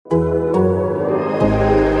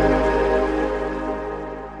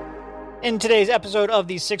In today's episode of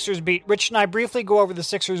the Sixers Beat, Rich and I briefly go over the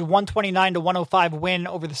Sixers' 129-105 win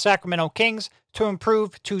over the Sacramento Kings to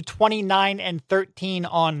improve to 29-13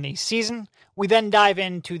 on the season. We then dive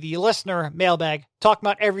into the listener mailbag, talking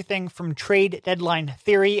about everything from trade deadline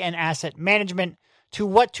theory and asset management to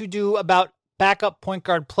what to do about backup point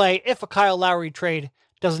guard play if a Kyle Lowry trade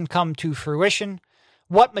doesn't come to fruition,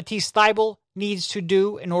 what Matisse Thybulle needs to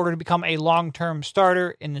do in order to become a long-term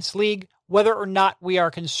starter in this league, whether or not we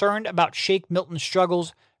are concerned about Shake Milton's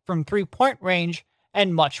struggles from three-point range,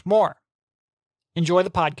 and much more. Enjoy the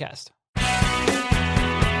podcast.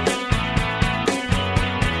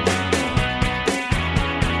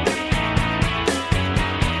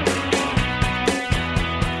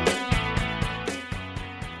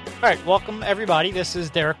 All right, welcome everybody. This is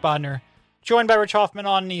Derek Bodner, joined by Rich Hoffman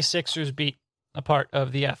on the Sixers Beat, a part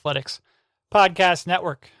of the Athletics Podcast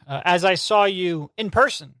Network. As I saw you in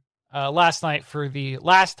person last night for the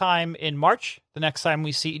last time in March, the next time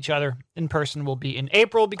we see each other in person will be in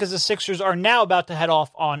April because the Sixers are now about to head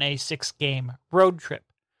off on a 6-game road trip.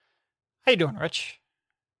 How you doing, Rich?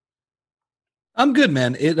 I'm good,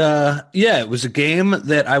 man. It was a game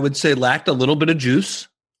that I would say lacked a little bit of juice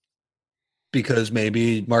because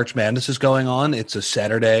maybe March Madness is going on. It's a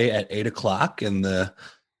Saturday at 8:00, and the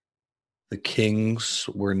Kings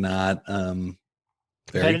were not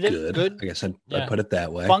very good. I guess I'd put it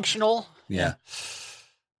that way. Functional. Yeah.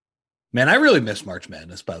 Man, I really miss March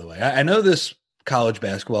Madness, by the way. I know this college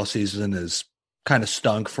basketball season is kind of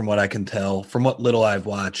stunk from what I can tell, from what little I've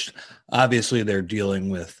watched. Obviously, they're dealing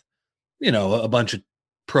with, a bunch of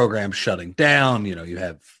programs shutting down. You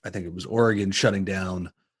have, I think it was Oregon shutting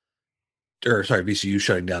down, VCU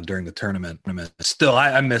shutting down during the tournament. Still,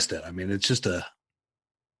 I missed it. I mean, it's a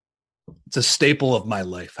staple of my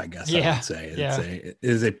life, I guess I would say. It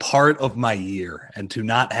is a part of my year. And to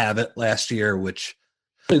not have it last year, which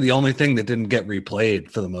the only thing that didn't get replayed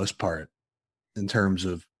for the most part in terms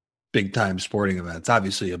of big time sporting events,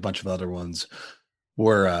 obviously a bunch of other ones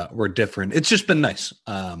were different. It's just been nice.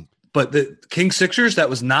 But the King Sixers, that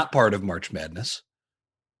was not part of March Madness.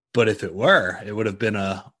 But if it were, it would have been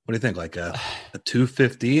what do you think, like a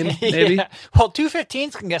 215 maybe? Yeah. Well,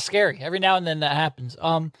 215s can get scary. Every now and then that happens.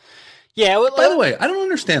 By the way, I don't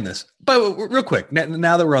understand this. But real quick,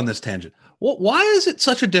 now that we're on this tangent, why is it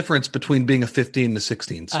such a difference between being a 15 to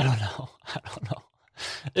 16 seed? I don't know.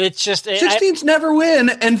 It's just 16s never win,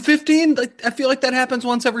 and 15. I feel like that happens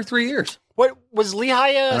once every 3 years. What was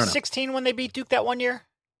Lehigh 16 when they beat Duke that one year?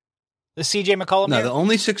 The CJ McCollum year? The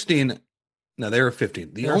only 16. No, they were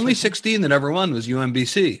 15. The only 16 that ever won was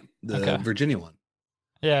UMBC, the Virginia one.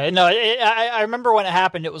 Yeah, no, I remember when it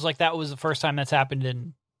happened. It was like that was the first time that's happened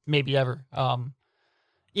in maybe ever.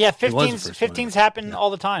 15s happen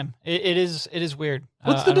all the time. It is weird.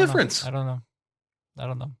 What's the difference? I don't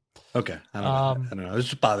know. Okay, I don't know. It was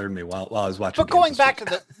just bothering me while I was watching. But going back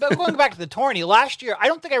to the tourney last year, I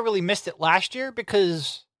don't think I really missed it last year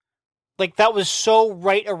because that was so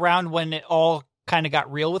right around when it all kind of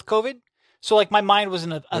got real with COVID. So my mind was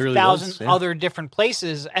in a thousand other different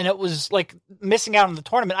places, and it was missing out on the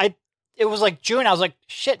tournament. It was June. I was like,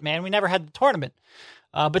 shit, man, we never had the tournament.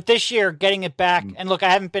 But this year, getting it back, and look, I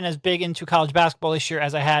haven't been as big into college basketball this year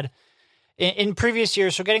as I had in previous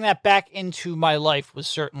years. So getting that back into my life was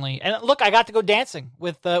certainly, and look, I got to go dancing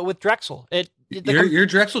with Drexel. Your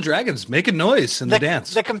Drexel Dragons making noise in the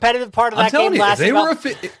dance. The competitive part of that game lasted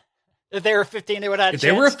If they were 15, they would have. If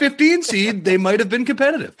they were a 15 seed, they might have been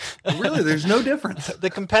competitive. Really, there's no difference. The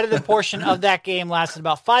competitive portion of that game lasted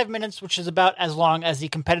about 5 minutes, which is about as long as the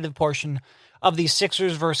competitive portion of the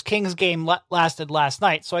Sixers versus Kings game lasted last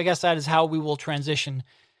night. So I guess that is how we will transition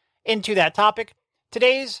into that topic.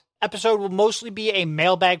 Today's episode will mostly be a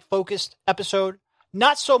mailbag-focused episode.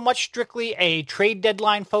 Not so much strictly a trade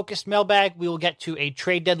deadline-focused mailbag. We will get to a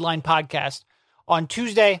trade deadline podcast on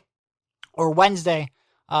Tuesday or Wednesday.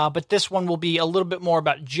 But this one will be a little bit more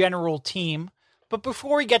about general team. But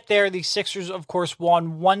before we get there, the Sixers, of course,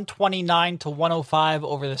 won 129-105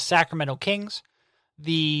 over the Sacramento Kings.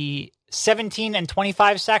 The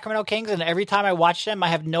 17-25 Sacramento Kings, and every time I watch them, I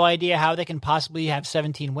have no idea how they can possibly have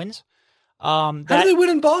 17 wins. How did they win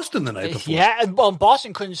in Boston the night before? Yeah, well,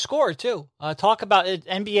 Boston couldn't score, too. Talk about it.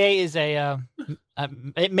 NBA is a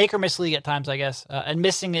make or miss league at times, I guess. And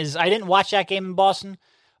missing is, I didn't watch that game in Boston,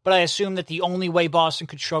 but I assume that the only way Boston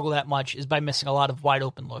could struggle that much is by missing a lot of wide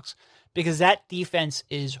open looks because that defense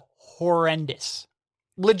is horrendous.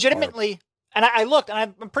 Legitimately, and I looked,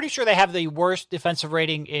 and I'm pretty sure they have the worst defensive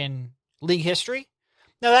rating in league history.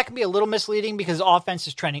 Now, that can be a little misleading because offense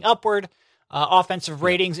is trending upward. Offensive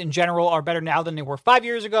ratings in general are better now than they were 5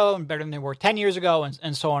 years ago and better than they were 10 years ago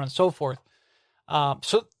and so on and so forth.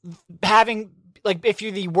 So having, like, if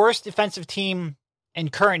you're the worst defensive team in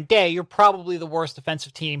current day, you're probably the worst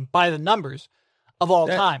defensive team by the numbers of all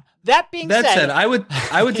time. That being said, I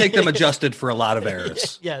would take them adjusted for a lot of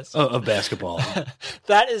errors. Yes, of basketball.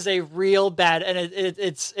 That is a real bad, and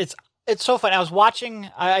it's so funny. I was watching.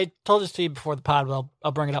 I told this to you before the pod, but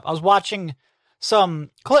I'll bring it up. I was watching some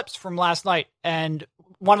clips from last night, and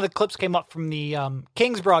one of the clips came up from the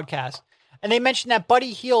Kings broadcast, and they mentioned that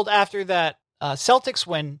Buddy Hield, after that Celtics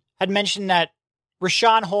win, had mentioned that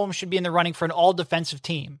Richaun Holmes should be in the running for an all-defensive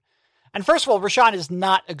team. And first of all, Richaun is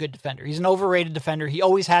not a good defender. He's an overrated defender. He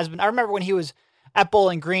always has been. I remember when he was at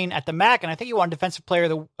Bowling Green at the MAC, and I think he won Defensive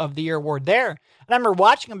Player of the Year award there. And I remember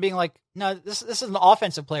watching him being like, no, this is an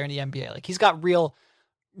offensive player in the NBA. Like, he's got real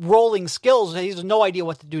rolling skills. He has no idea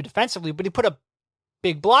what to do defensively, but he put up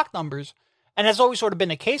big block numbers. And that's always sort of been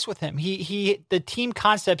the case with him. The team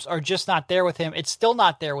concepts are just not there with him. It's still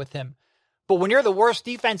not there with him. But when you're the worst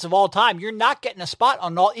defense of all time, you're not getting a spot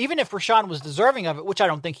on all, even if Richaun was deserving of it, which I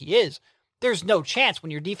don't think he is. There's no chance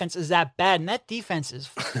when your defense is that bad, and that defense is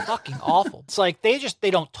fucking awful. It's like they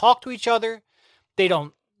don't talk to each other. They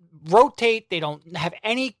don't rotate. They don't have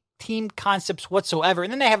any team concepts whatsoever.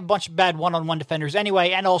 And then they have a bunch of bad one-on-one defenders anyway,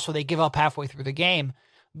 and also they give up halfway through the game.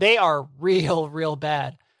 They are real, real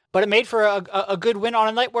bad. But it made for a good win on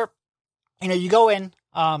a night where, you go in,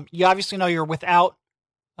 you obviously know you're without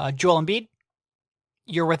Joel Embiid.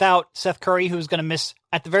 You're without Seth Curry, who's going to miss,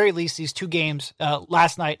 at the very least, these 2 games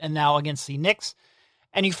last night and now against the Knicks.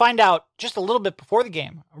 And you find out just a little bit before the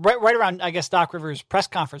game, right around, I guess, Doc Rivers' press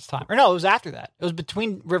conference time. Or no, it was after that. It was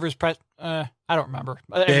between Rivers' press. I don't remember.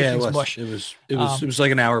 Yeah, it was. Mush. It was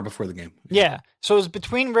like an hour before the game. Yeah. So it was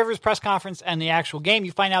between Rivers' press conference and the actual game.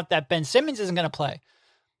 You find out that Ben Simmons isn't going to play.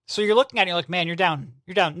 So you're looking at it, you're like, man, you're down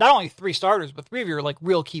not only 3 starters, but 3 of your, like,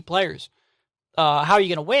 real key players. How are you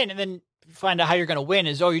going to win? And then you find out how you're going to win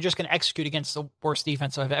is, you're just going to execute against the worst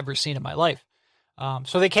defense I've ever seen in my life.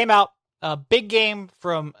 So they came out, a big game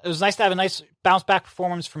it was nice to have a nice bounce back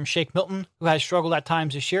performance from Shake Milton, who has struggled at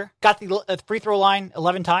times this year. Got the free throw line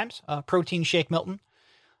 11 times, protein Shake Milton.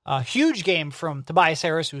 Huge game from Tobias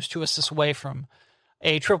Harris, who was 2 assists away from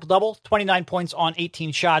a triple-double, 29 points on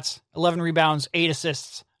 18 shots, 11 rebounds, 8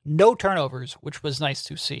 assists, no turnovers, which was nice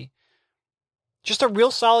to see. Just a real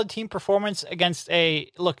solid team performance against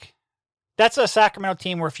that's a Sacramento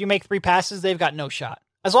team where if you make 3 passes, they've got no shot.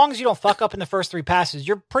 As long as you don't fuck up in the first 3 passes,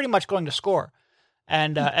 you're pretty much going to score.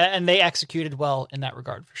 And they executed well in that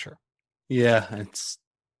regard for sure. Yeah, it's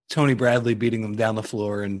Tony Bradley beating them down the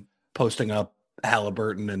floor and posting up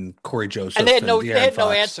Halliburton and Corey Joseph. And they had no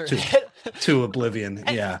answer. To oblivion,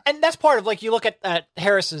 yeah. And that's part of, like, you look at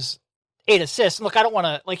Harris's 8 assists. And look, I don't want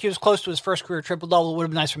to, like, he was close to his first career triple-double. It would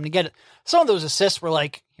have been nice for him to get it. Some of those assists were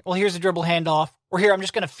like, well, here's a dribble handoff. Or here, I'm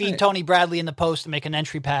just going to feed Tony Bradley in the post and make an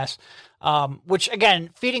entry pass. Which,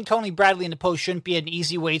 again, feeding Tony Bradley in the post shouldn't be an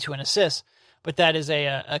easy way to an assist. But that is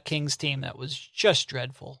a Kings team that was just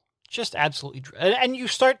dreadful. Just absolutely dreadful. And you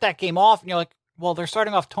start that game off, and you're like, well, they're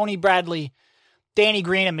starting off Tony Bradley, Danny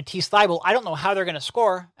Green, and Matisse Thybulle. I don't know how they're going to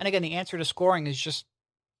score. And again, the answer to scoring is just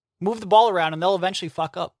move the ball around, and they'll eventually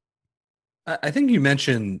fuck up. I think you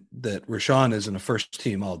mentioned that Richaun isn't a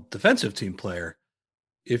first-team all-defensive team player.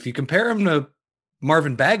 If you compare him to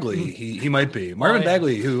Marvin Bagley, he might be. Marvin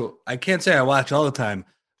Bagley, who I can't say I watch all the time,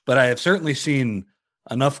 but I have certainly seen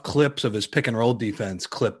enough clips of his pick-and-roll defense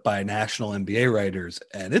clipped by national NBA writers,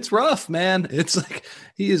 and it's rough, man. It's like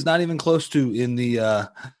he is not even close to in the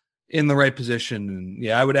right position. And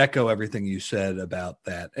yeah, I would echo everything you said about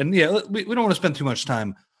that. And yeah, we don't want to spend too much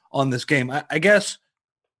time on this game. I guess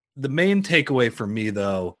the main takeaway for me,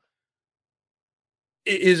 though,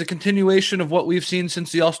 is a continuation of what we've seen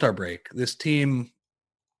since the All-Star break. This team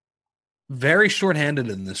very shorthanded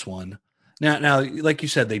in this one. Now, like you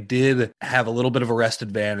said, they did have a little bit of a rest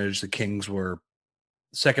advantage. The Kings were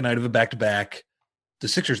second night of a back-to-back. The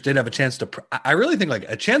Sixers did have a chance to, I really think, like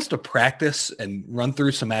a chance to practice and run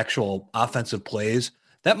through some actual offensive plays.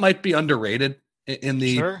 That might be underrated in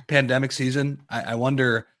the pandemic season. I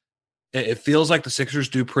wonder, it feels like the Sixers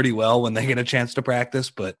do pretty well when they get a chance to practice,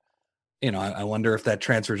 but I wonder if that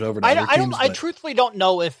transfers over to other teams. I truthfully don't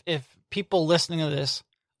know if people listening to this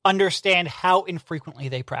understand how infrequently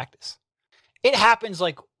they practice. It happens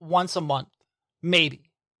like once a month,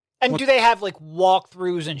 maybe. And do they have like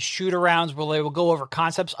walkthroughs and shoot-arounds where they will go over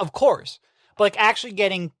concepts? Of course. But like actually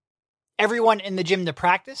getting everyone in the gym to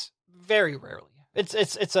practice, very rarely.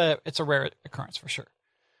 It's a rare occurrence for sure.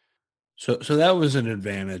 So that was an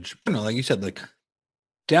advantage. Like you said, like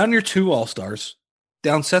down your 2 all-stars,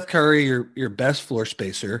 down Seth Curry, your best floor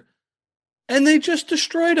spacer, and they just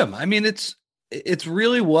destroyed him. I mean, it's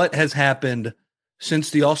really what has happened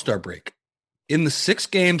since the All-Star break. In the 6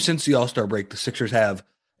 games since the All-Star break, the Sixers have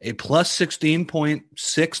a plus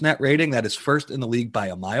 16.6 net rating. That is first in the league by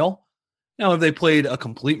a mile. Now, have they played a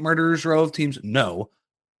complete murderer's row of teams? No.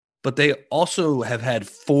 But they also have had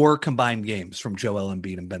 4 combined games from Joel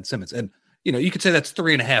Embiid and Ben Simmons. And, you could say that's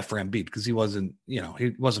 3.5 for Embiid because he wasn't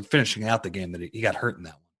finishing out the game that he got hurt in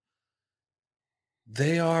that one.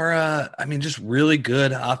 They are, just really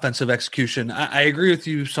good offensive execution. I agree with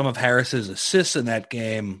you. Some of Harris's assists in that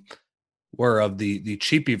game were of the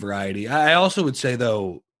cheapy variety. I also would say,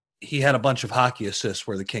 though, he had a bunch of hockey assists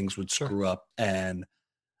where the Kings would screw up. And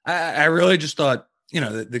I really just thought,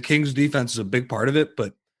 the Kings defense is a big part of it,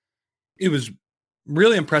 but it was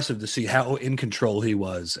really impressive to see how in control he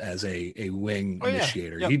was as a wing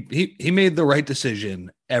initiator. Yeah. Yep. He made the right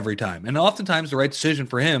decision every time. And oftentimes the right decision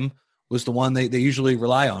for him was the one they usually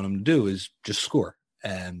rely on him to do, is just score.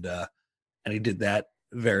 And he did that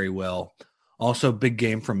very well. Also, big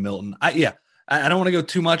game from Milton. I don't want to go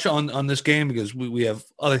too much on this game because we have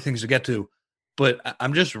other things to get to, but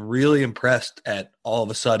I'm just really impressed at all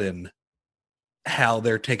of a sudden how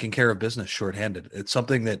they're taking care of business shorthanded. It's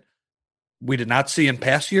something that we did not see in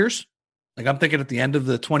past years. Like, I'm thinking at the end of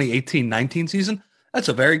the 2018-19 season, that's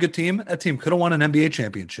a very good team. That team could have won an NBA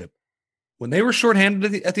championship. When they were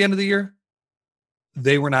shorthanded at the end of the year,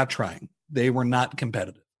 they were not trying. They were not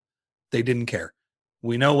competitive. They didn't care.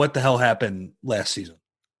 We know what the hell happened last season.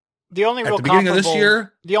 The only real beginning of this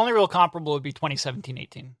year, the only real comparable would be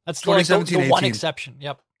 2017-18. That's the one exception.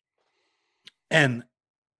 Yep. And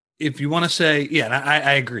if you want to say, and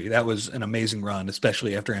I agree, that was an amazing run,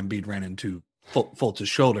 especially after Embiid ran into Fultz's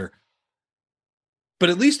shoulder. But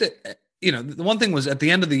at least, the one thing was at the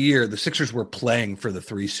end of the year, the Sixers were playing for the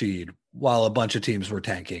 3 seed while a bunch of teams were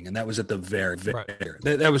tanking. And that was at the very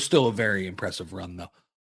that was still a very impressive run, though.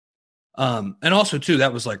 And also, too,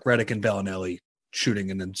 that was like Redick and Bellinelli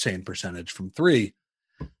shooting an insane percentage from 3.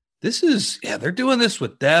 This is, they're doing this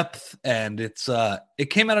with depth, and it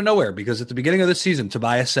came out of nowhere because at the beginning of the season,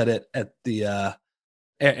 Tobias said it at the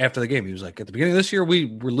after the game. He was like, at the beginning of this year,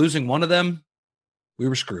 we were losing one of them. We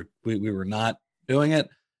were screwed. We were not doing it.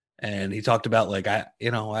 And he talked about, like,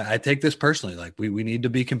 I take this personally. Like, we need to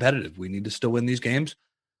be competitive. We need to still win these games.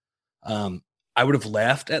 I would have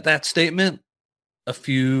laughed at that statement a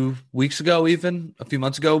few weeks ago, even a few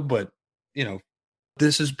months ago, but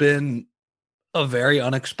this has been a very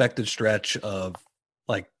unexpected stretch of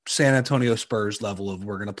like San Antonio Spurs level of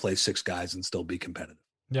we're going to play 6 guys and still be competitive.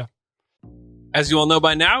 Yeah. As you all know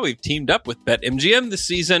by now, we've teamed up with BetMGM this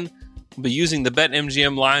season. We'll be using the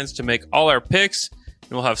BetMGM lines to make all our picks,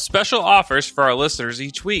 and we'll have special offers for our listeners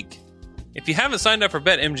each week. If you haven't signed up for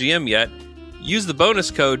BetMGM yet, use the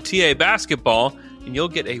bonus code TA Basketball, and you'll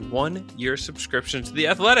get a 1-year subscription to The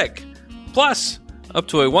Athletic. Plus, up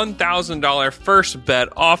to a $1,000 first bet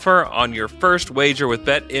offer on your first wager with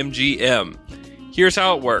BetMGM. Here's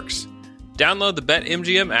how it works. Download the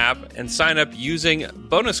BetMGM app and sign up using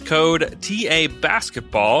bonus code TA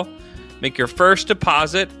Basketball. Make your first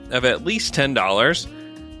deposit of at least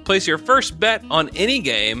 $10. Place your first bet on any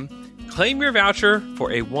game. Claim your voucher for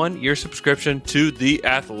a 1-year subscription to The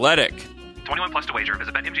Athletic. 21 plus to wager.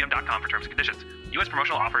 Visit BetMGM.com for terms and conditions. U.S.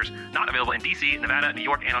 promotional offers not available in D.C., Nevada, New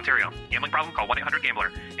York, and Ontario. Gambling problem? Call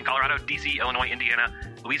 1-800-GAMBLER. In Colorado, D.C., Illinois, Indiana,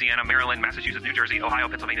 Louisiana, Maryland, Massachusetts, New Jersey, Ohio,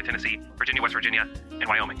 Pennsylvania, Tennessee, Virginia, West Virginia, and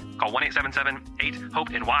Wyoming. Call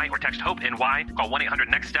 1-877-8-HOPE-NY or text HOPE-NY. Call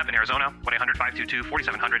 1-800-NEXT-STEP in Arizona,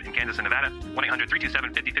 1-800-522-4700 in Kansas and Nevada,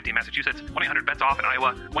 1-800-327-5050 in Massachusetts, 1-800-BETS-OFF in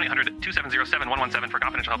Iowa, 1-800-270-7117 for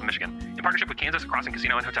confidential help in Michigan. In partnership with Kansas Crossing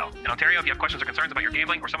Casino and Hotel. In Ontario, if you have questions or concerns about your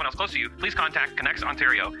gambling or someone else close to you, please contact Connects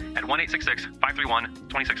Ontario at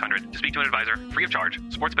 1-866-531-2600 to speak to an advisor free of charge.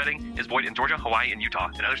 Sports betting is void in Georgia, Hawaii, and Utah,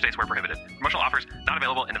 and other states where prohibited. Promotional offers not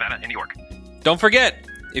available in Nevada and New York. Don't forget,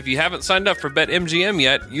 if you haven't signed up for BetMGM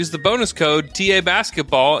yet, use the bonus code TA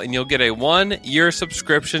Basketball and you'll get a 1-year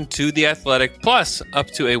subscription to The Athletic, plus up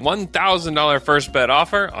to a $1,000 first bet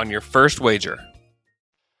offer on your first wager.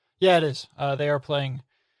 Yeah, it is. They are playing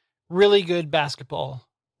really good basketball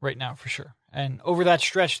right now, for sure. And over that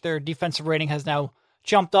stretch, their defensive rating has now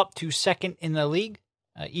jumped up to 2nd in the league,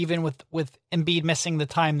 even with Embiid missing the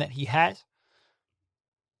time that he has.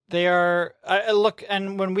 They are, look,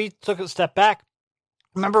 and when we took a step back,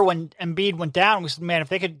 remember when Embiid went down, we said, man, if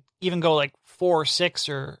they could even go like 4-6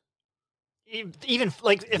 or even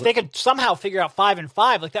like if they could somehow figure out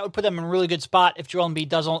 5-5, like that would put them in a really good spot if Joel Embiid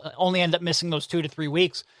does only end up missing those 2 to 3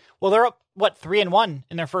 weeks. Well, they're up, 3-1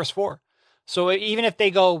 in their first 4. So even if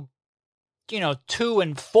they go,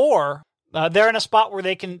 2-4, they're in a spot where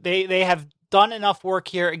they have done enough work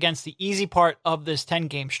here against the easy part of this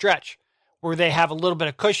 10-game stretch, where they have a little bit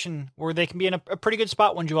of cushion, where they can be in a pretty good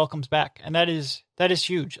spot when Joel comes back. And that is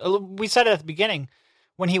huge. We said it at the beginning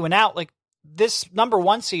when he went out, like this number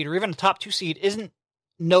 1 seed or even a top 2 seed isn't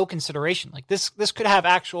no consideration. Like this could have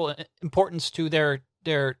actual importance to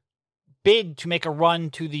their bid to make a run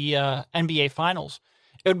to the NBA finals.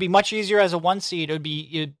 It would be much easier as a 1 seed. It would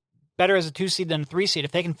be better as a 2 seed than a 3 seed.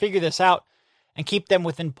 If they can figure this out and keep them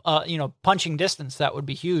within, punching distance, that would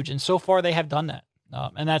be huge. And so far they have done that.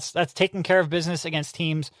 And that's taking care of business against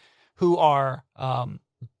teams who are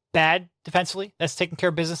bad defensively. That's taking care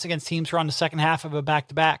of business against teams who are on the second half of a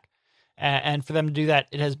back-to-back. And for them to do that,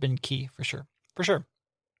 it has been key for sure. For sure.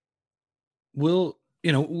 We'll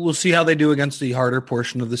see how they do against the harder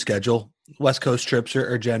portion of the schedule. West Coast trips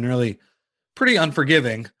are generally pretty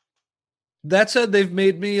unforgiving. That said, they've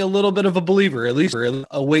made me a little bit of a believer, at least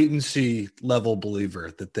a wait-and-see level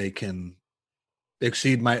believer that they can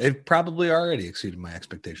they've probably already exceeded my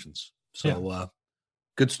expectations. So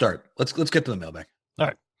good start. Let's get to the mailbag. All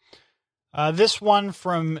right. This one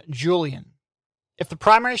from Julian. If the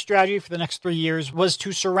primary strategy for the next 3 years was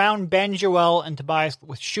to surround Ben, Joel, and Tobias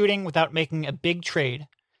with shooting without making a big trade,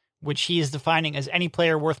 which he is defining as any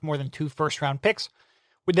player worth more than 2 first-round picks,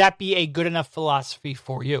 would that be a good enough philosophy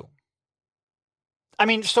for you? I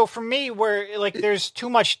mean, so for me, where there's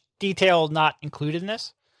too much detail not included in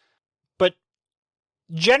this, but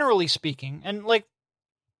generally speaking, and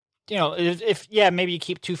if maybe you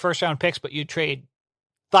keep 2 first-round picks, but you trade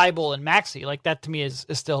Thibault and Maxey, that to me is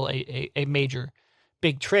still a major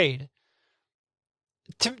big trade.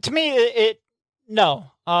 To me,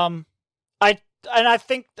 no. I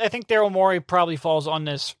think Daryl Morey probably falls on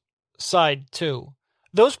this side too.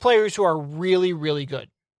 Those players who are really, really good,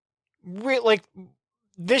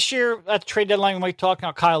 this year at the trade deadline, we might talk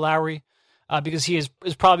about Kyle Lowry because he is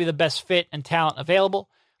probably the best fit and talent available.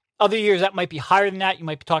 Other years that might be higher than that. You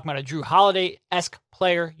might be talking about a Drew Holiday-esque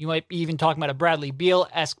player. You might be even talking about a Bradley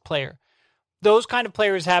Beal-esque player. Those kind of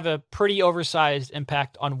players have a pretty oversized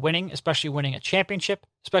impact on winning, especially winning a championship,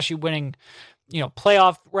 especially winning,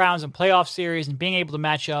 playoff rounds and playoff series and being able to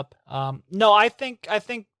match up. No, I think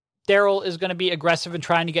Daryl is going to be aggressive in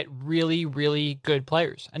trying to get really, really good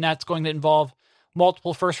players. And that's going to involve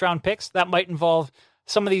multiple first-round picks. That might involve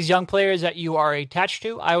some of these young players that you are attached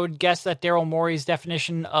to. I would guess that Daryl Morey's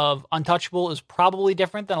definition of untouchable is probably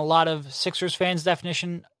different than a lot of Sixers fans'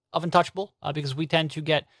 definition of untouchable because we tend to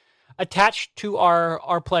get attached to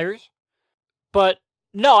our players. But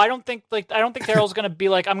no, I don't think Daryl's going to be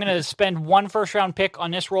like, I'm going to spend 1 first-round pick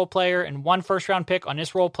on this role player and 1 first-round pick on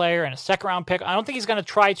this role player and a second-round pick. I don't think he's going to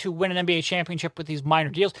try to win an NBA championship with these minor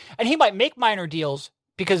deals. And he might make minor deals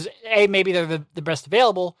because A, maybe they're the best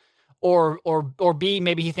available, or B,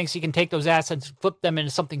 maybe he thinks he can take those assets and flip them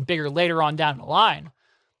into something bigger later on down the line.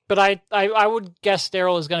 But I would guess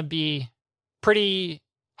Daryl is going to be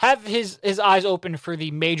have his eyes open for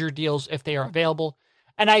the major deals if they are available.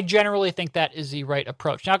 And I generally think that is the right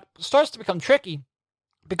approach. Now, it starts to become tricky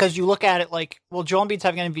because you look at it Joel Embiid's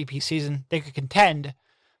having an MVP season. They could contend.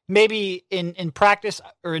 Maybe in practice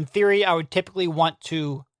or in theory, I would typically want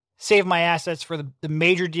to save my assets for the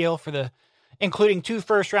major deal, including 2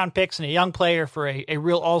 first-round picks and a young player for a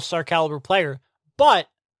real all-star caliber player. But,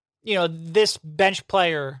 this bench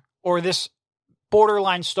player or this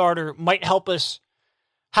borderline starter might help us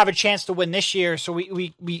have a chance to win this year. So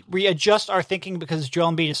we adjust our thinking because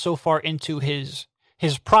Joel Embiid is so far into his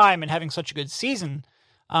prime and having such a good season.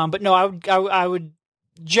 But no, I would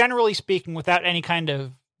generally speaking, without any kind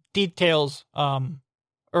of details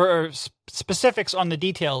or specifics on the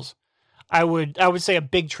details, I would say a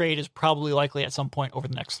big trade is probably likely at some point over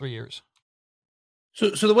the next 3 years. So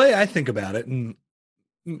the way I think about it, and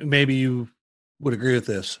maybe you would agree with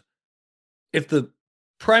this, if the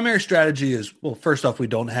primary strategy is, well, first off, we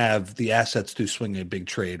don't have the assets to swing a big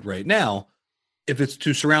trade right now. If it's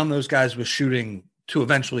to surround those guys with shooting to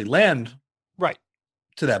eventually land right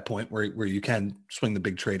to that point where you can swing the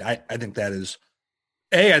big trade, I think that is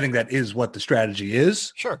I think that is what the strategy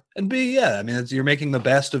is. Sure. And B, I mean, you're making the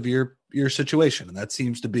best of your situation, and that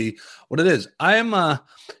seems to be what it is. I am,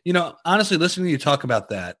 honestly, listening to you talk about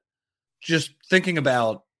that, just thinking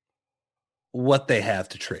about what they have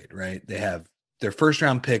to trade, right? They have their first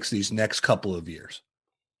round picks these next couple of years.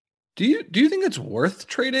 Do you think it's worth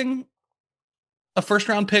trading a first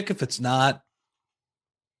round pick if it's not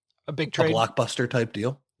a big trade, a blockbuster type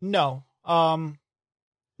deal? No.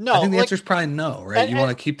 No. I think the answer is probably no, right? You want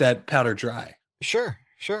to keep that powder dry. Sure.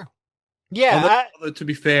 Yeah. Although to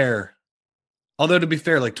be fair,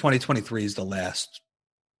 2023 is the last.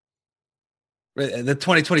 The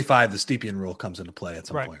 2025, the Stepien rule comes into play at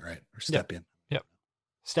some point, right? Or Stepien. Yep.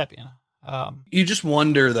 Stepien. You just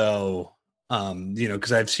wonder, though,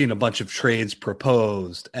 Because I've seen a bunch of trades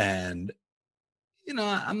proposed, and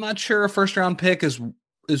I'm not sure a first round pick is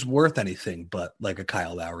worth anything but like a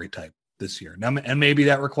Kyle Lowry type this year. Now, and maybe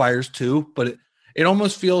that requires 2, but it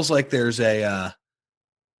almost feels like there's a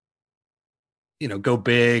go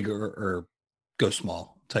big or go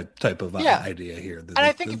small type of idea here. And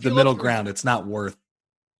I think the middle ground, it's not worth.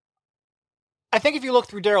 I think if you look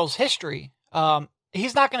through Daryl's history,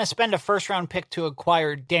 he's not going to spend a first round pick to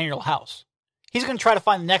acquire Daniel House. He's going to try to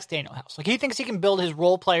find the next Daniel House. Like, he thinks he can build his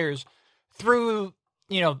role players through,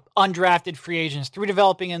 undrafted free agents, through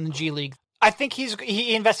developing in the G League. I think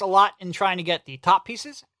he invests a lot in trying to get the top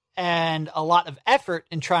pieces and a lot of effort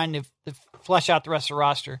in trying to flesh out the rest of the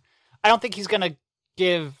roster. I don't think he's going to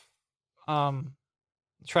give, I'm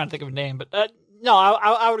trying to think of a name, but no,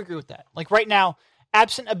 I would agree with that. Like, right now,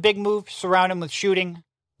 absent a big move, surround him with shooting.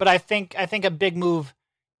 But I think a big move,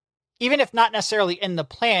 even if not necessarily in the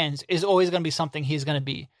plans, is always going to be something he's going to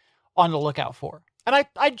be on the lookout for. And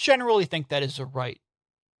I generally think that is the right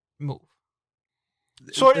move.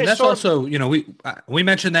 Also, we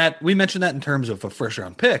mentioned that in terms of a first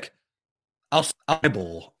round pick. I'll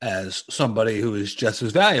Thybulle as somebody who is just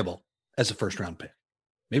as valuable as a first round pick,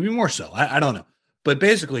 maybe more so. I don't know, but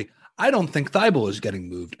basically, I don't think Thybulle is getting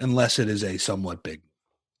moved unless it is a somewhat big.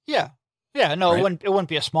 Yeah. Yeah, no, right? It wouldn't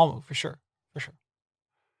be a small move for sure.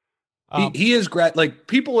 He is like,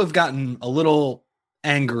 people have gotten a little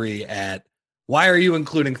angry at why are you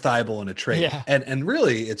including Thybulle in a trade? Yeah. And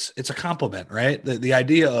really it's a compliment, right? The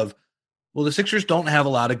idea of, well, the Sixers don't have a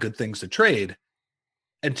lot of good things to trade,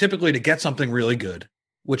 and typically to get something really good,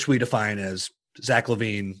 which we define as Zach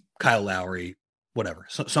LaVine, Kyle Lowry, whatever,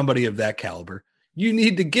 somebody of that caliber, you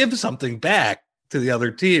need to give something back to the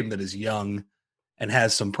other team that is young and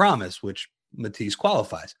has some promise, which Matisse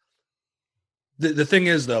qualifies. The thing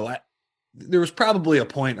is, though, there was probably a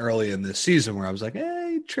point early in this season where I was like,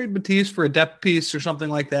 trade Matisse for a depth piece or something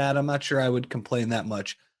like that. I'm not sure I would complain that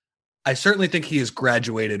much. I certainly think he has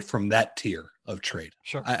graduated from that tier of trade.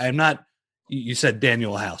 Sure. I'm not, you said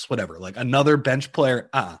Daniel House, whatever, like another bench player.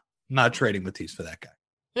 Not trading Matisse for that guy.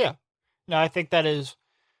 Yeah. No, I think that is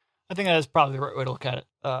probably the right way to look at it.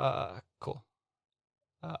 Cool.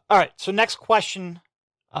 All right. So next question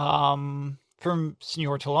from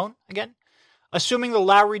Senor Talone again. Assuming the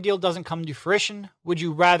Lowry deal doesn't come to fruition, would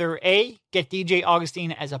you rather A, get DJ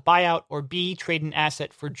Augustine as a buyout, or B, trade an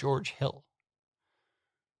asset for George Hill?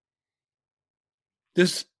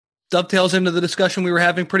 This dovetails into the discussion we were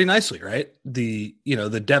having pretty nicely, right? The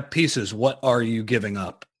depth pieces, what are you giving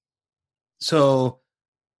up? So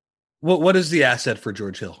what is the asset for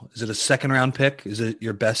George Hill? Is it a second round pick? Is it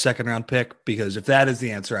your best second round pick? Because if that is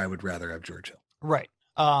the answer, I would rather have George Hill. Right.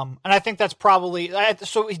 And I think that's probably,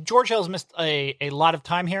 so George Hill's missed a lot of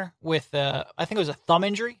time here with, I think it was a thumb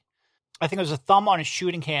injury. I think it was a thumb on his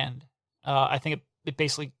shooting hand. I think it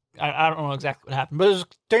basically, I don't know exactly what happened, but it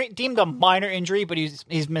was deemed a minor injury, but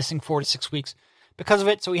he's missing 4 to 6 weeks because of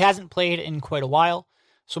it. So he hasn't played in quite a while.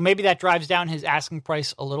 So maybe that drives down his asking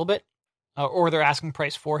price a little bit, or their asking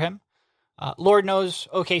price for him. Lord knows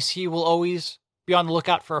OKC will always be on the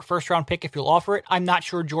lookout for a first round pick if you'll offer it. I'm not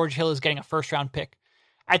sure George Hill is getting a first round pick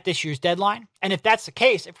at this year's deadline. And if that's the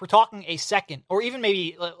case, if we're talking a second, or even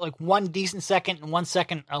maybe like one decent second and 1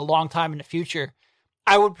 second a long time in the future,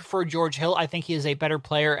 I would prefer George Hill. I think he is a better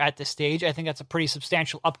player at this stage. I think that's a pretty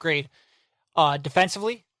substantial upgrade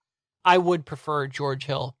defensively. I would prefer George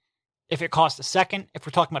Hill. If it costs a second, if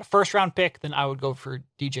we're talking about a first round pick, then I would go for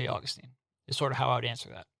DJ Augustine, is sort of how I would answer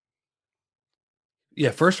that.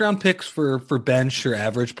 Yeah, first round picks for bench or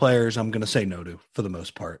average players, I'm going to say no to for the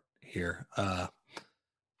most part here.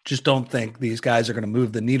 Just don't think these guys are going to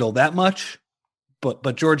move the needle that much.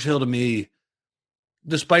 But George Hill, to me,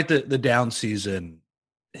 despite the down season,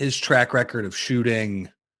 his track record of shooting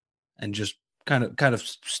and just kind of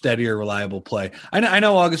steadier, reliable play. I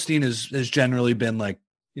know Augustine has generally been like,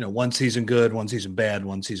 one season good, one season bad,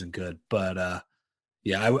 one season good. But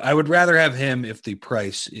yeah, I would rather have him if the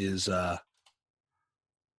price is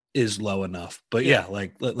low enough. But yeah,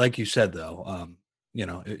 like you said though,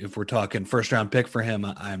 if we're talking first round pick for him,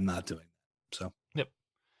 I'm not doing that. So, yep.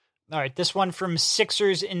 All right. This one from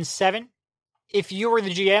Sixers in 7. If you were the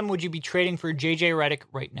GM, would you be trading for JJ Redick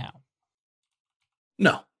right now?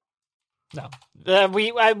 No.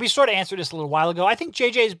 We sort of answered this a little while ago. I think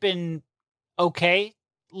JJ's been okay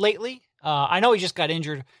lately. I know he just got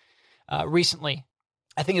injured recently.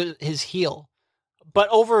 I think it was his heel, but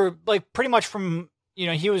over pretty much from,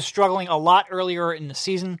 he was struggling a lot earlier in the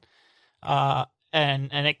season.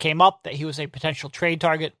 And it came up that he was a potential trade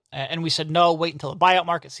target. And we said, no, wait until the buyout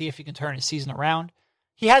market, see if he can turn his season around.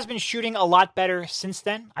 he has been shooting a lot better since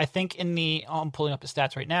then. I think I'm pulling up the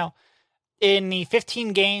stats right now. In the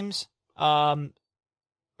 15 games,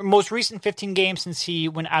 most recent 15 games since he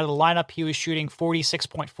went out of the lineup, he was shooting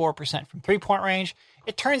 46.4% from 3-point range.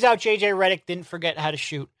 It turns out JJ Redick didn't forget how to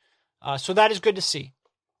shoot. So that is good to see.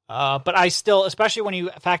 But I still, especially when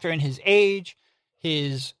you factor in his age,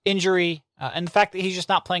 his injury, and the fact that he's just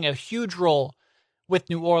not playing a huge role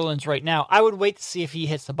with New Orleans right now, I would wait to see if he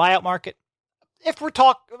hits the buyout market. If we're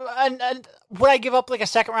talking, and would I give up like a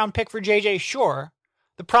second round pick for JJ? Sure.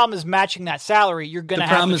 The problem is matching that salary. You're going to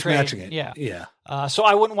have to trade. The problem is matching it. Yeah. So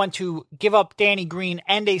I wouldn't want to give up Danny Green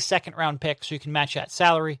and a second round pick so you can match that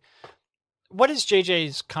salary. What is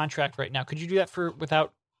JJ's contract right now? Could you do that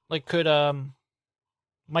could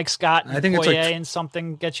Mike Scott and Poirier and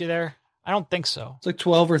something get you there? I don't think so. It's like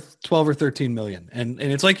 12 or 13 million. And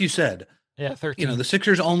it's like you said. Yeah, 13. The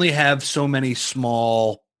Sixers only have so many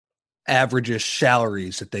small average-ish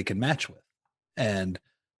salaries that they can match with. And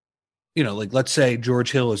let's say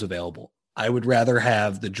George Hill is available. I would rather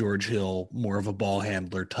have the George Hill, more of a ball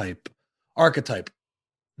handler type archetype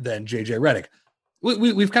than JJ Redick.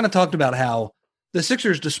 We've kind of talked about how the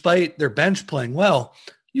Sixers, despite their bench playing well,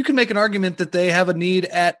 you can make an argument that they have a need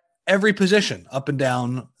at every position up and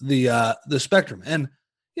down the spectrum. And,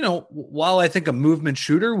 while I think a movement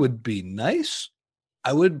shooter would be nice,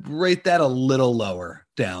 I would rate that a little lower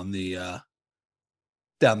down the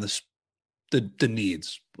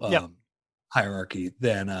needs hierarchy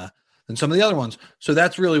than some of the other ones. So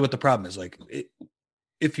that's really what the problem is.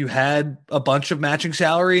 If you had a bunch of matching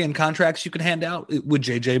salary and contracts you could hand out, would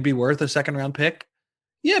JJ be worth a second round pick?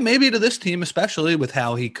 Yeah, maybe to this team, especially with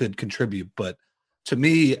how he could contribute. But to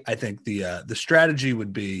me, I think the strategy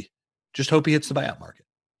would be just hope he hits the buyout market.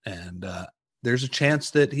 And there's a chance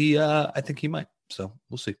that I think he might. So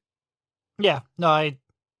we'll see. Yeah, no, I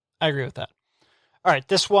agree with that. All right,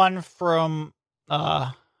 this one from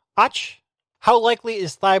Ach. How likely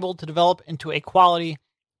is Thybulle to develop into a quality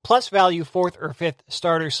plus value 4th or 5th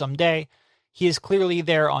starter someday? He is clearly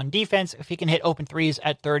there on defense. If he can hit open threes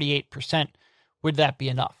at 38%, would that be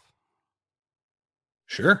enough?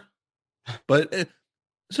 Sure. But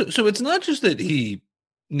so it's not just that he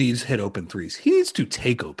needs hit open threes. He needs to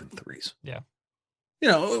take open threes. Yeah.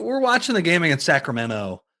 We're watching the game against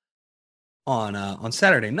Sacramento on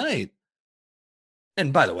Saturday night.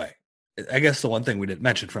 And by the way, I guess the one thing we didn't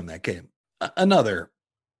mention from that game, another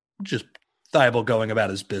just Thybulle going about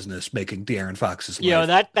his business, making De'Aaron Fox's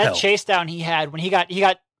life that chase down he had when he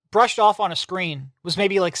got brushed off on a screen, was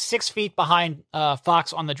maybe like 6 feet behind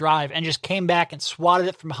Fox on the drive, and just came back and swatted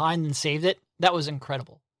it from behind and saved it. That was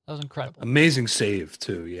incredible. Amazing save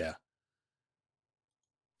too. Yeah.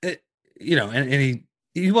 And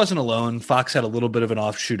he wasn't alone. Fox had a little bit of an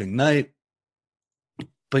off shooting night,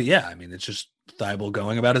 but yeah, I mean, it's just Thybulle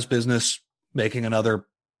going about his business, making another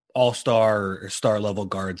all-star or star level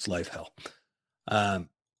guard's life hell.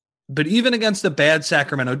 But even against the bad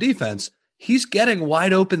Sacramento defense, he's getting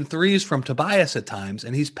wide open threes from Tobias at times,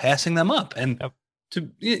 and he's passing them up. And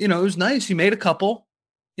it was nice. He made a couple.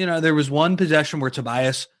 There was one possession where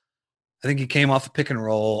Tobias, I think he came off a pick and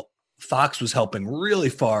roll. Fox was helping really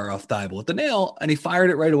far off Thybulle at the nail, and he fired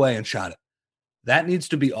it right away and shot it. That needs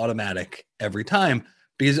to be automatic every time,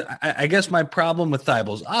 because I guess my problem with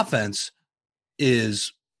Thybulle's offense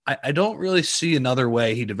is I don't really see another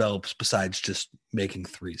way he develops besides just making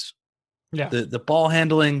threes. Yeah. The ball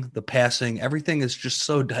handling, the passing, everything is just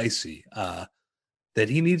so dicey that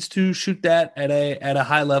he needs to shoot that at a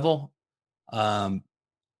high level.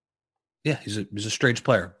 He's a strange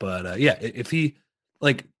player, but if he,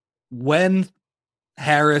 when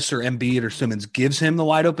Harris or Embiid or Simmons gives him the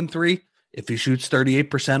wide open three, if he shoots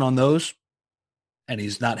 38% on those and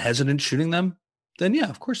he's not hesitant shooting them, then yeah,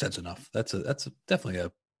 of course that's enough. That's definitely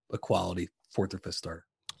a quality 4th or 5th starter.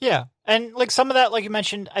 Yeah. And some of that, like you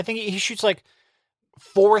mentioned, I think he shoots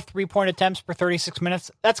 4 3-point attempts per 36 minutes.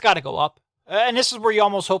 That's got to go up. And this is where you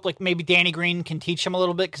almost hope maybe Danny Green can teach him a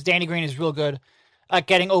little bit, because Danny Green is real good at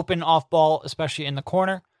getting open off ball, especially in the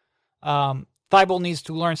corner. Thybulle needs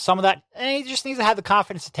to learn some of that, and he just needs to have the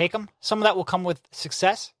confidence to take them. Some of that will come with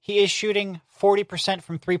success. He is shooting 40%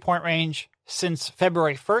 from 3-point range since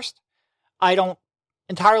February 1st. I don't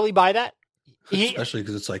entirely buy that. Especially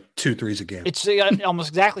because it's 2 threes a game. It's almost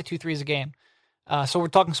exactly 2 threes a game. So we're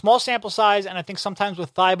talking small sample size, and I think sometimes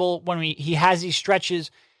with Thybulle, when he has these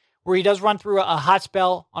stretches where he does run through a hot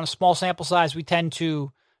spell on a small sample size, we tend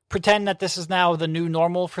to pretend that this is now the new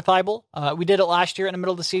normal for Thybulle. We did it last year in the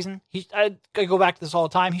middle of the season. I go back to this all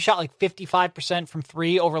the time. He shot 55% from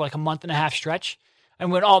 3 over a month and a half stretch,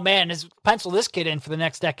 and went, oh man, pencil this kid in for the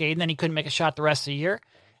next decade, and then he couldn't make a shot the rest of the year.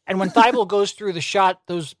 And when Thibault goes through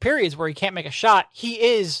those periods where he can't make a shot, he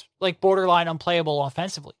is like borderline unplayable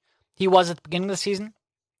offensively. He was at the beginning of the season.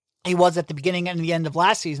 He was at the beginning and the end of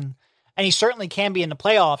last season. And he certainly can be in the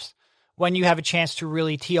playoffs when you have a chance to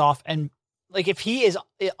really tee off. And like if he is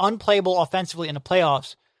unplayable offensively in the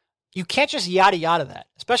playoffs, you can't just yada yada that,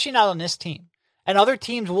 especially not on this team. And other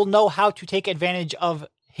teams will know how to take advantage of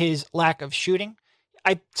his lack of shooting.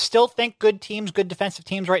 I still think good teams, good defensive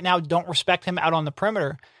teams right now don't respect him out on the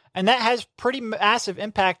perimeter. And that has pretty massive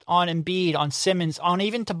impact on Embiid, on Simmons, on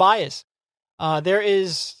even Tobias.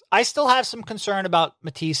 I still have some concern about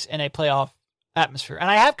Matisse in a playoff atmosphere. And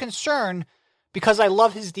I have concern because I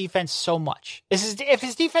love his defense so much. If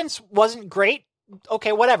his defense wasn't great,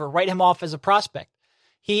 okay, whatever, write him off as a prospect.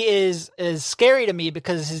 He is scary to me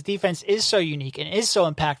because his defense is so unique and is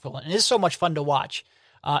so impactful and is so much fun to watch.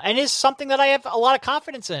 And is something that I have a lot of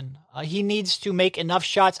confidence in. He needs to make enough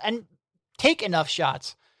shots and take enough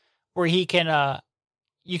shots where he can,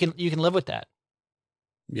 you can live with that.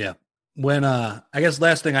 Yeah. When, I guess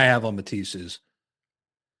last thing I have on Matisse is,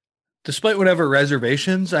 despite whatever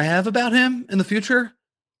reservations I have about him in the future,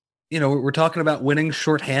 you know, we're talking about winning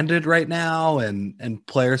shorthanded right now and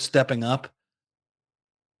players stepping up.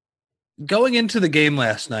 Going into the game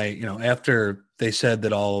last night, you know, after they said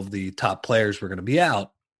that all of the top players were going to be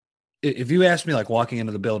out, if you asked me, like, walking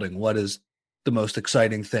into the building, what is the most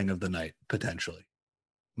exciting thing of the night, potentially?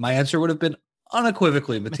 My answer would have been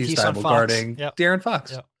unequivocally Matisse Thybulle guarding De'Aaron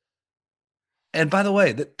Fox. Yep. And by the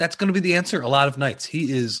way, that's going to be the answer a lot of nights.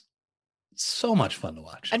 He is so much fun to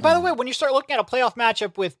watch. And by the way, when you start looking at a playoff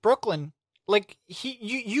matchup with Brooklyn, like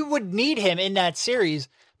you would need him in that series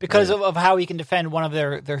because of how he can defend one of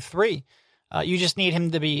their three. You just need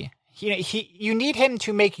him to be, you need him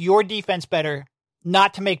to make your defense better,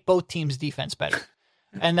 not to make both teams' defense better.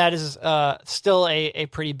 And that is still a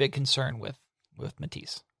pretty big concern with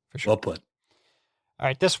Matisse, for sure. Well put. All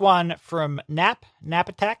right, this one from Nap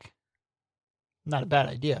Attack. Not a bad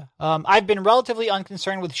idea. I've been relatively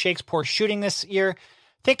unconcerned with Shake's poor shooting this year,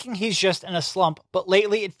 thinking he's just in a slump, but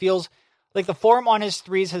lately it feels like the form on his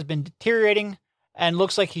threes has been deteriorating and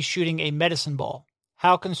looks like he's shooting a medicine ball.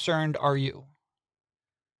 How concerned are you?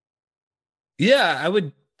 Yeah, I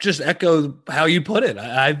would just echo how you put it.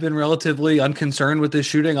 I've been relatively unconcerned with his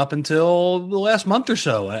shooting up until the last month or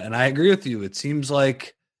so, and I agree with you. It seems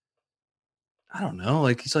like, I don't know,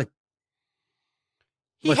 like he's like,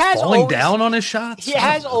 he has falling down on his shots. He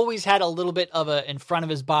has always had a little bit of a in front of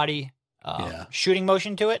his body shooting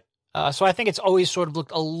motion to it. So I think it's always sort of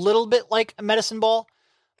looked a little bit like a medicine ball.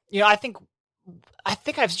 You know, I think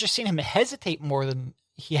I've just seen him hesitate more than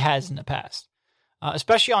he has in the past,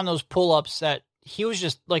 especially on those pull-ups that he was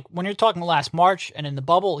just like, when you're talking last March and in the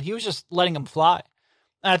bubble, he was just letting them fly.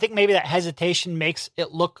 And I think maybe that hesitation makes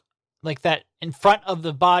it look like that in front of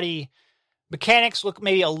the body mechanics look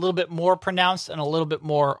maybe a little bit more pronounced and a little bit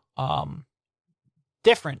more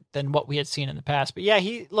different than what we had seen in the past. But yeah,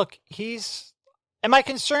 am I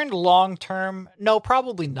concerned long-term? No,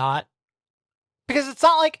 probably not. Because it's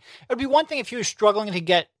not like, it would be one thing if he was struggling to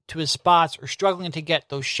get to his spots or struggling to get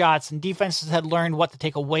those shots and defenses had learned what to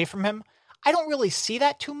take away from him. I don't really see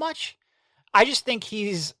that too much. I just think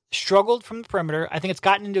he's struggled from the perimeter. I think it's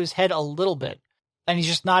gotten into his head a little bit and he's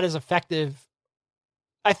just not as effective.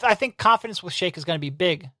 I think confidence with Shake is going to be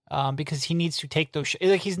big because he needs to take those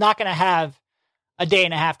like he's not going to have a day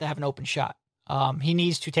and a half to have an open shot. He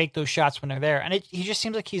needs to take those shots when they're there. And he just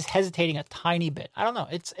seems like he's hesitating a tiny bit. I don't know.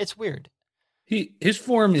 It's weird. His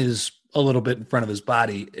form is a little bit in front of his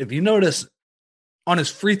body. If you notice on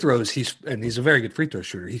his free throws, he's a very good free throw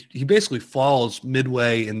shooter. He basically falls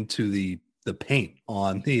midway into the paint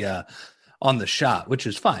on the shot, which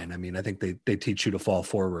is fine. I mean, I think they teach you to fall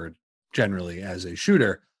forward generally as a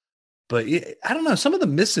shooter, but I don't know. Some of the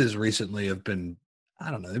misses recently have been,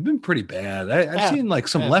 I don't know, they've been pretty bad. I've seen like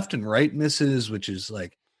some left and right misses, which is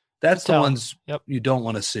like, that's the ones you don't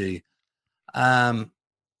want to see. Yeah,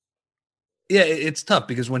 it's tough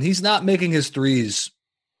because when he's not making his threes,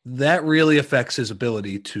 that really affects his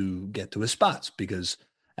ability to get to his spots because,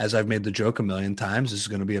 as I've made the joke a million times, this is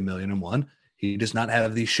going to be 1,000,001. He does not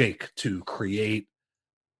have the shake to create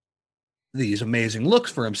these amazing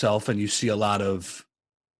looks for himself. And you see a lot of,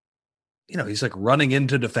 he's like running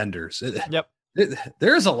into defenders. Yep.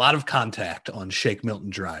 There's a lot of contact on Shake Milton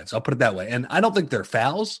drives. I'll put it that way. And I don't think they're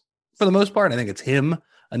fouls for the most part. I think it's him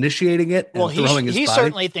initiating it and throwing his body. He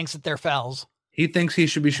certainly thinks that they're fouls. He thinks he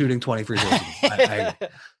should be shooting 20 free throws.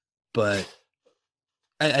 But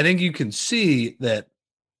I think you can see that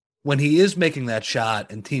when he is making that shot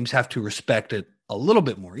and teams have to respect it a little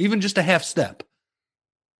bit more, even just a half step,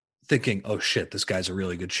 thinking, oh shit, this guy's a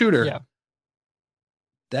really good shooter. Yeah.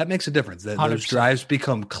 that makes a difference. That those drives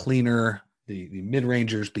become cleaner, the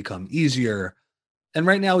mid-rangers become easier. And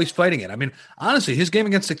right now he's fighting it. I mean, honestly, his game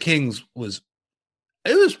against the Kings was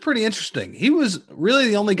pretty interesting. He was really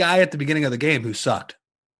the only guy at the beginning of the game who sucked.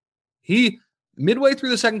 Midway through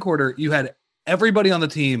the second quarter, you had everybody on the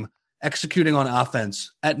team executing on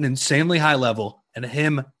offense at an insanely high level and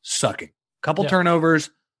him sucking. Couple turnovers,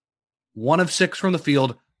 1 of 6 from the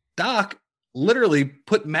field. Doc literally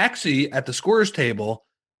put Maxey at the scorer's table,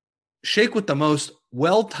 Shake with the most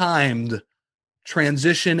well-timed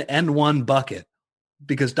transition and 1 bucket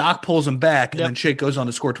because Doc pulls him back and then Shake goes on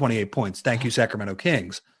to score 28 points. Thank you, Sacramento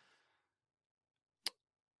Kings.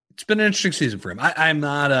 It's been an interesting season for him.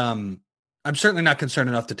 I'm certainly not concerned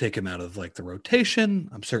enough to take him out of like the rotation.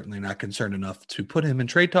 I'm certainly not concerned enough to put him in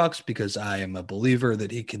trade talks because I am a believer that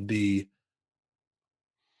he can be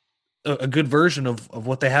a good version of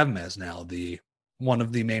what they have him as now, one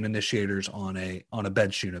of the main initiators on a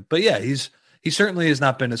bench unit. But yeah, he certainly has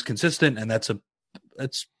not been as consistent, and that's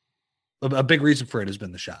a big reason for it has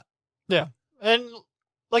been the shot. Yeah. And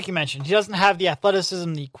like you mentioned, he doesn't have the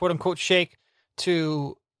athleticism, the quote unquote Shake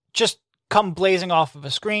to just come blazing off of a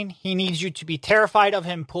screen. He needs you to be terrified of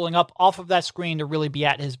him pulling up off of that screen to really be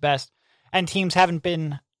at his best. And teams haven't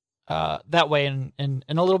been that way in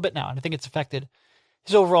a little bit now. And I think it's affected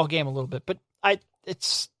his overall game a little bit. But I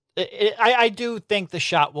do think the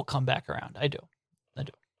shot will come back around. I do.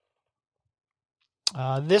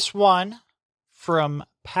 This one from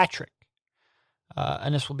Patrick.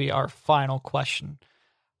 And this will be our final question.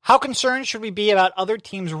 How concerned should we be about other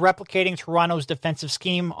teams replicating Toronto's defensive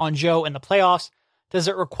scheme on Joe in the playoffs? Does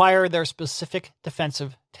it require their specific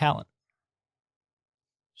defensive talent?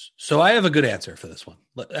 So I have a good answer for this one.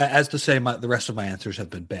 As to say, the rest of my answers have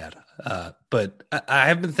been bad. But I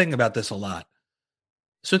have been thinking about this a lot.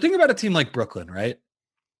 So think about a team like Brooklyn, right?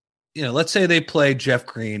 You know, let's say they play Jeff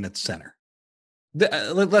Green at center.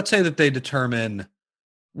 Let's say that they determine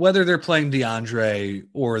whether they're playing DeAndre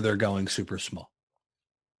or they're going super small.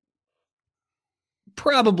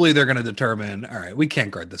 Probably they're going to determine, all right, we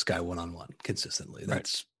can't guard this guy one-on-one consistently.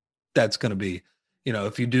 That's going to be, you know,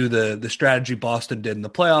 if you do the strategy Boston did in the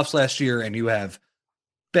playoffs last year and you have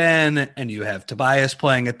Ben and you have Tobias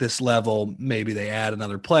playing at this level, maybe they add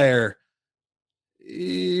another player,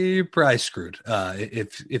 you're probably screwed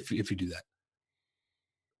if you do that.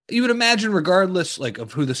 You would imagine regardless like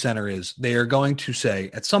of who the center is, they are going to say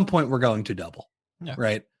at some point we're going to double,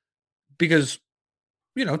 right? Because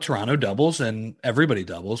you know, Toronto doubles and everybody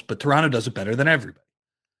doubles, but Toronto does it better than everybody.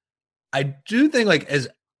 I do think like as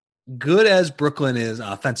good as Brooklyn is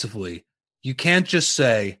offensively, you can't just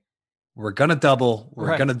say, we're going to double.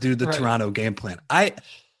 We're going to do the Toronto game plan. I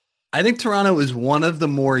think Toronto is one of the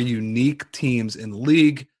more unique teams in the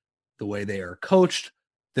league, the way they are coached,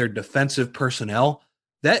 their defensive personnel.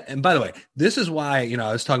 And by the way, this is why, you know,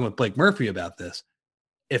 I was talking with Blake Murphy about this.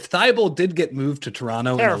 If Thibault did get moved to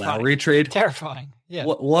Toronto in the Lowry trade, terrifying. Yeah.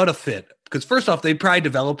 What a fit. Because first off, they'd probably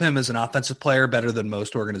develop him as an offensive player better than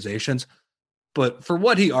most organizations. But for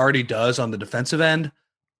what he already does on the defensive end,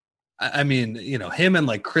 I mean, you know, him and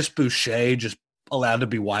like Chris Boucher just allowed to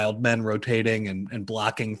be wild men rotating and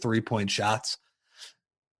blocking 3-point shots.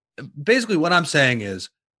 Basically, what I'm saying is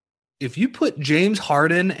if you put James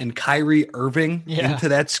Harden and Kyrie Irving into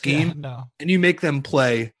that scheme and you make them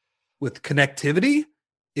play with connectivity,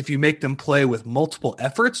 if you make them play with multiple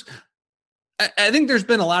efforts, I think there's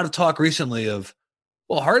been a lot of talk recently of,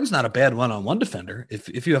 well, Harden's not a bad one-on-one defender.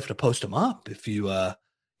 If you have to post him up, if you,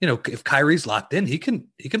 you know, if Kyrie's locked in, he can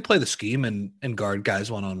play the scheme and guard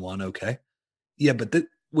guys one-on-one. Okay. Yeah. But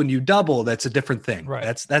when you double, that's a different thing.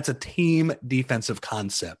 Right. That's a team defensive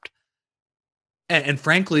concept. And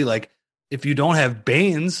frankly, like if you don't have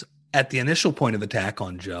Baines at the initial point of attack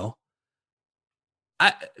on Joe,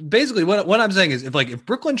 basically what I'm saying is if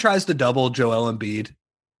Brooklyn tries to double Joel Embiid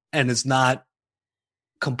and is not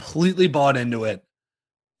completely bought into it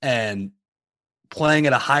and playing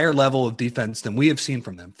at a higher level of defense than we have seen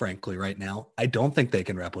from them, frankly, right now, I don't think they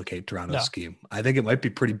can replicate Toronto's scheme. I think it might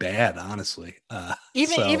be pretty bad, honestly.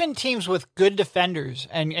 Even teams with good defenders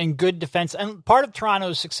and good defense, and part of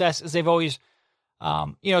Toronto's success is they've always,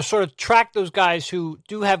 sort of tracked those guys who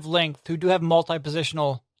do have length, who do have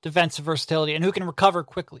multi-positional defensive versatility, and who can recover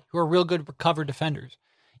quickly, who are real good recover defenders.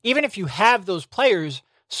 Even if you have those players,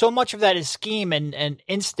 so much of that is scheme and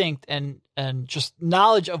instinct and just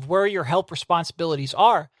knowledge of where your help responsibilities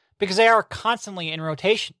are, because they are constantly in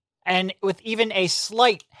rotation. And with even a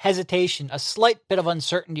slight hesitation, a slight bit of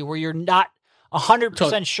uncertainty where you're not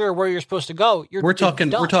 100% sure where you're supposed to go, we're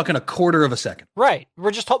talking a quarter of a second. Right.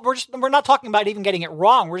 We're not talking about even getting it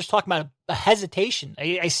wrong. We're just talking about a hesitation,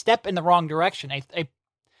 a step in the wrong direction,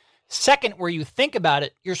 second where you think about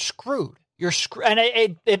it, you're screwed. You're screwed.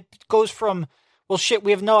 And it goes from, well, shit,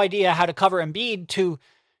 we have no idea how to cover Embiid to,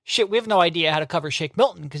 shit, we have no idea how to cover Shake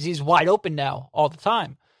Milton because he's wide open now all the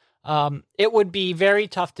time. It would be very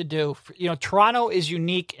tough to do. Toronto is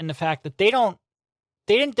unique in the fact that they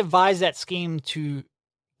didn't devise that scheme to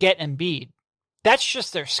get Embiid. That's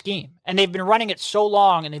just their scheme. And they've been running it so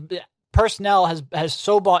long, and personnel has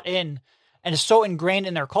so bought in and is so ingrained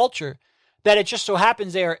in their culture that it just so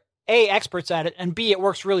happens they are A, experts at it, and B, it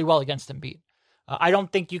works really well against Embiid. I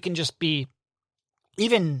don't think you can just be,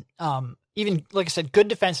 even like I said, good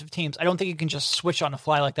defensive teams, I don't think you can just switch on the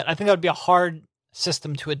fly like that. I think that would be a hard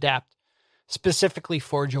system to adapt, specifically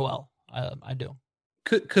for Joel. I do.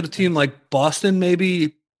 Could a team like Boston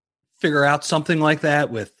maybe figure out something like that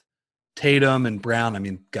with Tatum and Brown? I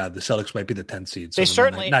mean, God, the Celtics might be the 10th seed. So they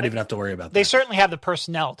certainly not even have to worry about that. They certainly have the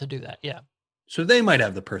personnel to do that. Yeah. So they might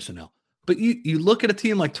have the personnel, but you look at a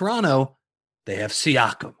team like Toronto, they have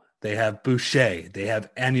Siakam, they have Boucher, they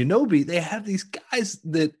have Anunoby. They have these guys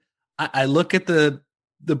that I look at the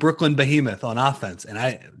Brooklyn behemoth on offense,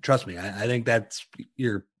 and trust me, I think that's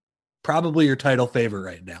probably your title favorite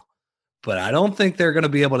right now. But I don't think they're going to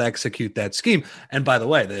be able to execute that scheme. And by the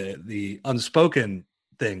way, the unspoken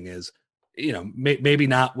thing is, maybe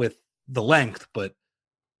not with the length, but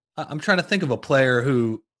I'm trying to think of a player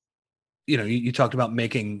who, you talked about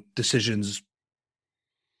making decisions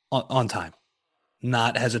on time,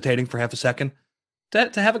 not hesitating for half a second.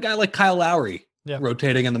 To have a guy like Kyle Lowry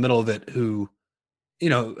rotating in the middle of it, who,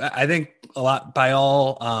 I think a lot, by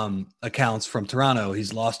all accounts from Toronto,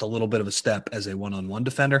 he's lost a little bit of a step as a one-on-one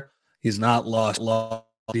defender. He's not lost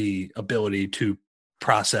the ability to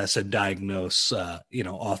process and diagnose,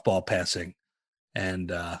 off-ball passing.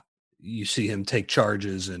 And you see him take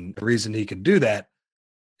charges. And the reason he can do that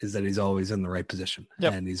is that he's always in the right position.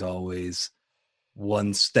 Yep. And he's always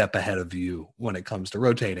one step ahead of you when it comes to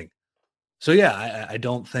rotating. So, yeah, I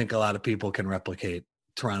don't think a lot of people can replicate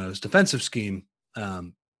Toronto's defensive scheme.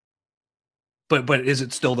 But is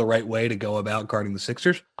it still the right way to go about guarding the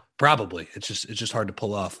Sixers? Probably. It's just hard to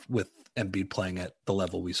pull off with Embiid playing at the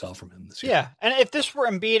level we saw from him this year. Yeah, and if this were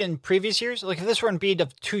Embiid in previous years, like if this were Embiid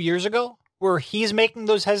of 2 years ago, where he's making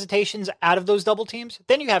those hesitations out of those double teams,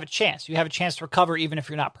 then you have a chance. You have a chance to recover even if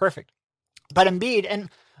you're not perfect. But Embiid, and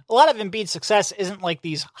a lot of Embiid's success isn't like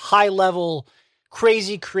these high-level,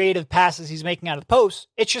 crazy creative passes he's making out of the post.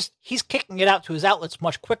 It's just he's kicking it out to his outlets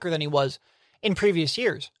much quicker than he was in previous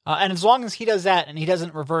years. And as long as he does that and he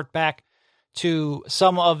doesn't revert back to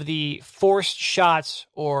some of the forced shots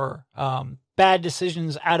or bad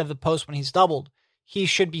decisions out of the post when he's doubled, he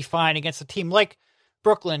should be fine against a team like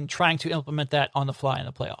Brooklyn trying to implement that on the fly in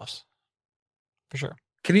the playoffs. For sure.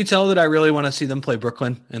 Can you tell that I really want to see them play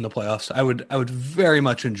Brooklyn in the playoffs? I would very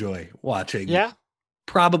much enjoy watching. Yeah.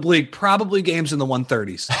 Probably games in the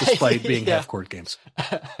 130s, despite being half-court games.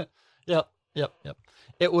 Yep.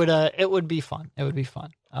 It would be fun. It would be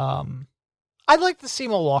fun. I'd like to see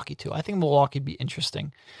Milwaukee too. I think Milwaukee would be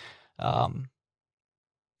interesting.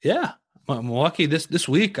 Yeah, Milwaukee this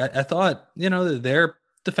week. I thought their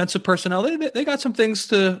defensive personnel they got some things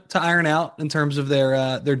to iron out in terms of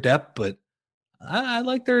their depth, but I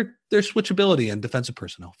like their switchability and defensive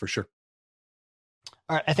personnel for sure.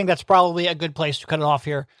 All right, I think that's probably a good place to cut it off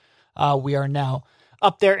here. We are now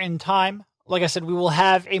up there in time. Like I said, we will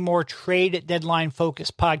have a more trade deadline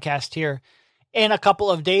focused podcast here in a couple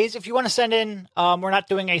of days. If you want to send in, we're not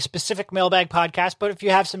doing a specific mailbag podcast, but if you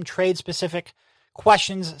have some trade specific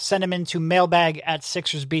questions, send them into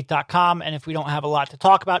mailbag@sixersbeat.com. And if we don't have a lot to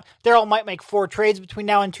talk about, Daryl might make 4 trades between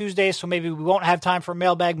now and Tuesday, so maybe we won't have time for a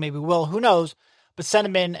mailbag. Maybe we will. Who knows? But send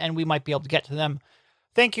them in and we might be able to get to them.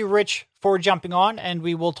 Thank you, Rich, for jumping on, and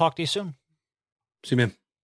we will talk to you soon. See you, man.